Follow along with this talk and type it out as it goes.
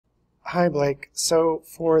Hi, Blake. So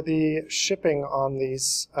for the shipping on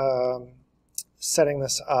these, setting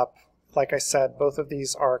this up, like I said, both of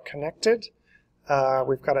these are connected.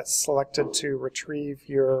 We've got it selected to retrieve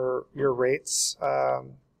your rates,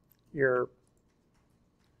 your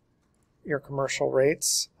commercial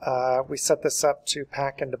rates. We set this up to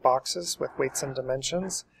pack into boxes with weights and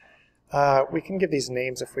dimensions. We can give these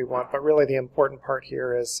names if we want, but really the important part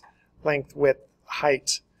here is length, width,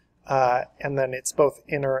 height, and then it's both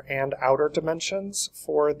inner and outer dimensions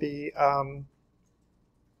for the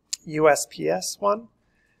USPS one,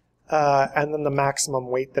 and then the maximum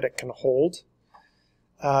weight that it can hold.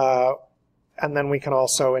 And then we can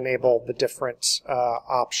also enable the different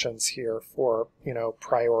options here for,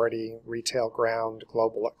 priority, retail ground,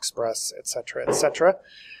 global express, etc., etc.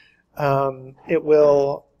 It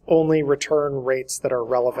will only return rates that are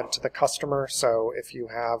relevant to the customer. So if you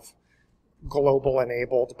have global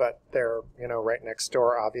enabled, but they're right next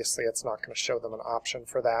door, obviously it's not going to show them an option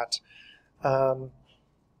for that. And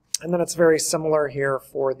then it's very similar here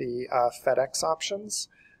for the FedEx options.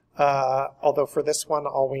 Although for this one,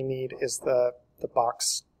 all we need is the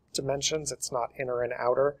box dimensions. It's not inner and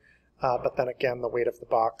outer, but then again, the weight of the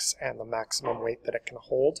box and the maximum weight that it can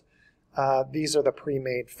hold. These are the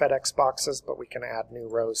pre-made FedEx boxes, but we can add new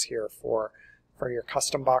rows here for your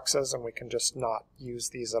custom boxes, and we can just not use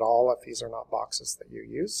these at all if these are not boxes that you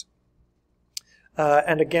use.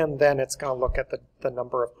 And again, then it's going to look at the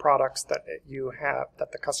number of products that you have,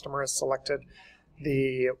 that the customer has selected,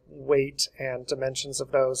 the weight and dimensions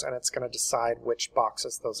of those, and it's going to decide which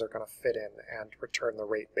boxes those are going to fit in and return the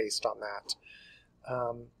rate based on that.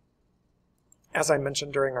 As I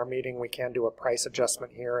mentioned during our meeting, we can do a price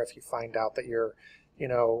adjustment here if you find out that you're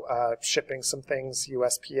shipping some things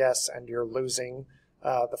USPS and you're losing,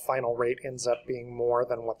 the final rate ends up being more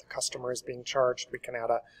than what the customer is being charged. We can add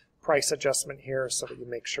a price adjustment here so that you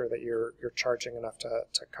make sure that you're charging enough to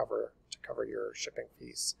cover your shipping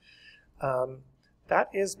fees. That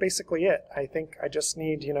is basically it. I think I just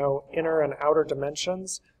need inner and outer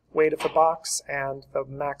dimensions, weight of the box, and the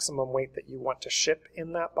maximum weight that you want to ship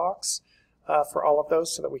in that box for all of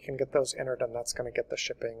those, so that we can get those entered, and that's going to get the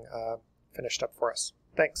shipping finished up for us.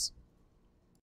 Thanks.